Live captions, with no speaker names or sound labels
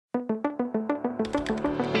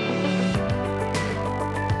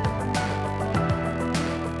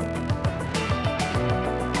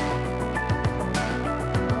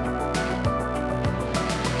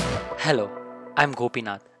Hello, I'm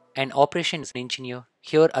Gopinath, an operations engineer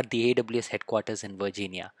here at the AWS headquarters in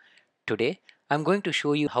Virginia. Today, I'm going to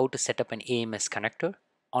show you how to set up an AMS connector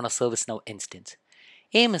on a ServiceNow instance.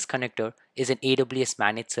 AMS connector is an AWS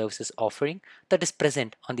managed services offering that is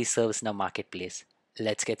present on the ServiceNow marketplace.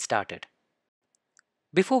 Let's get started.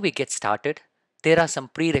 Before we get started, there are some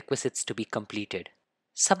prerequisites to be completed.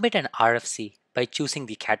 Submit an RFC by choosing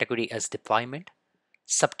the category as deployment,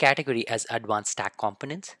 subcategory as advanced stack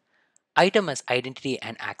components, item as identity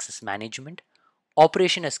and access management,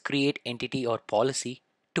 operation as create entity or policy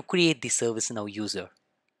to create the ServiceNow user.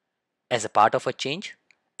 As a part of a change,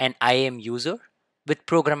 an IAM user with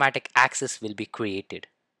programmatic access will be created.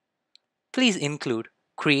 Please include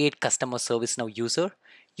create customer ServiceNow user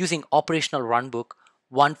using operational runbook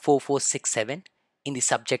 14467 in the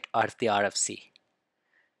subject of the RFC.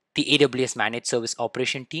 The AWS Managed Service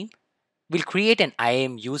Operation team will create an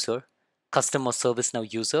IAM user, customer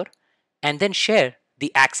ServiceNow user, and then share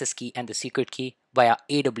the access key and the secret key via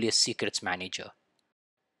AWS Secrets Manager.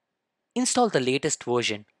 Install the latest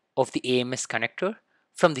version of the AMS connector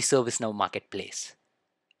from the ServiceNow marketplace.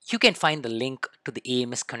 You can find the link to the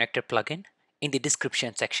AMS connector plugin in the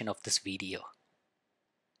description section of this video.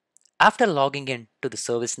 After logging in to the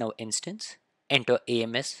ServiceNow instance, enter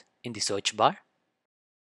AMS in the search bar,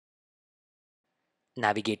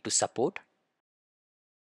 navigate to support,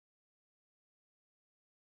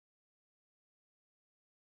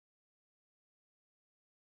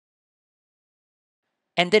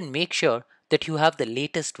 and then make sure that you have the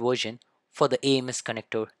latest version for the AMS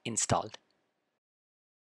connector installed.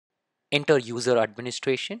 Enter user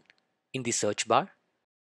administration in the search bar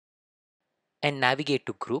and navigate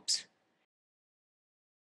to groups.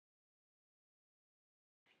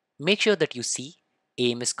 Make sure that you see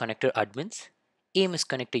AMS connector admins, AMS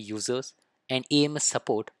connector users, and AMS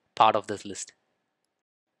support part of this list.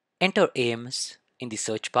 Enter AMS in the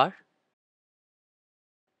search bar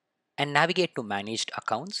and navigate to managed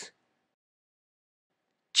accounts.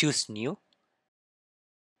 Choose new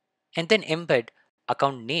and then embed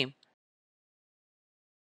account name,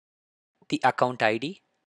 the account ID,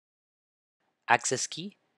 access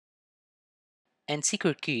key, and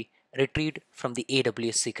secret key retrieved from the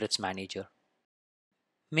AWS Secrets Manager.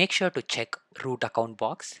 Make sure to check root account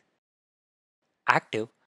box, active,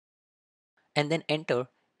 and then enter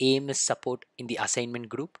AMS support in the assignment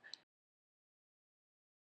group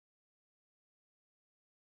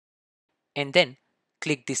and then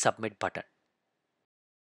click the submit button.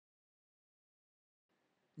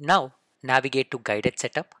 Now navigate to guided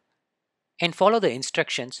setup and follow the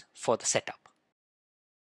instructions for the setup.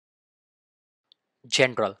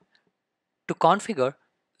 General. To configure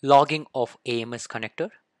logging of AMS connector,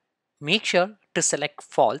 make sure to select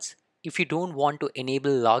false if you don't want to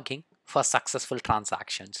enable logging for successful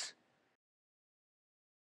transactions.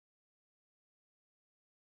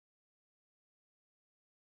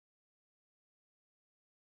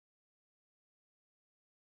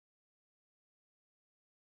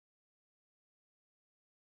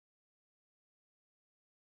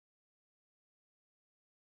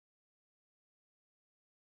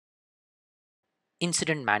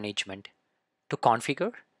 Incident management. To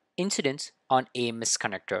configure incidents on AMS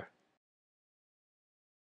connector.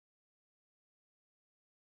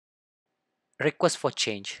 Request for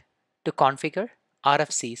change. To configure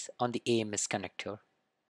RFCs on the AMS connector.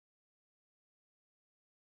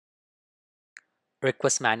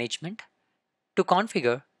 Request management. To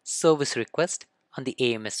configure service request on the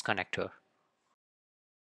AMS connector.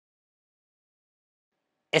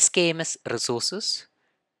 SKMS resources.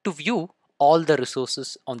 To view all the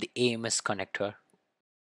resources on the AMS connector.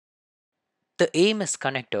 The AMS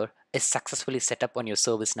connector is successfully set up on your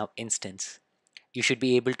ServiceNow instance. You should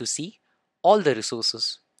be able to see all the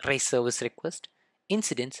resources, raise service request,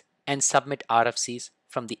 incidents, and submit RFCs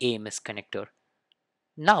from the AMS connector.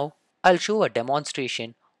 Now, I'll show a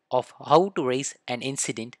demonstration of how to raise an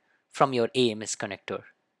incident from your AMS connector.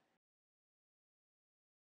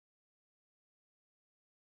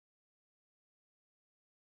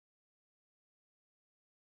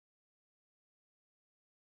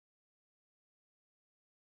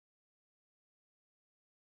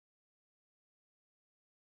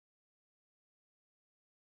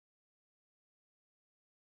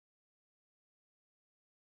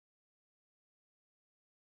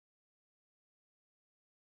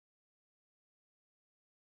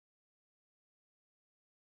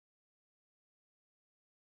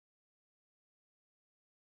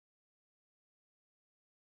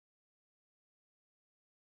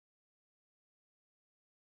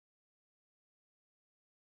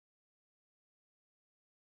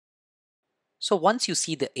 So once you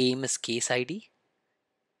see the AMS case ID,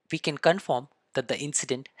 we can confirm that the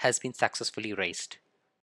incident has been successfully raised.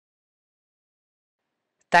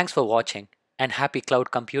 Thanks for watching and happy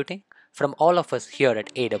cloud computing from all of us here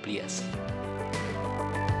at AWS.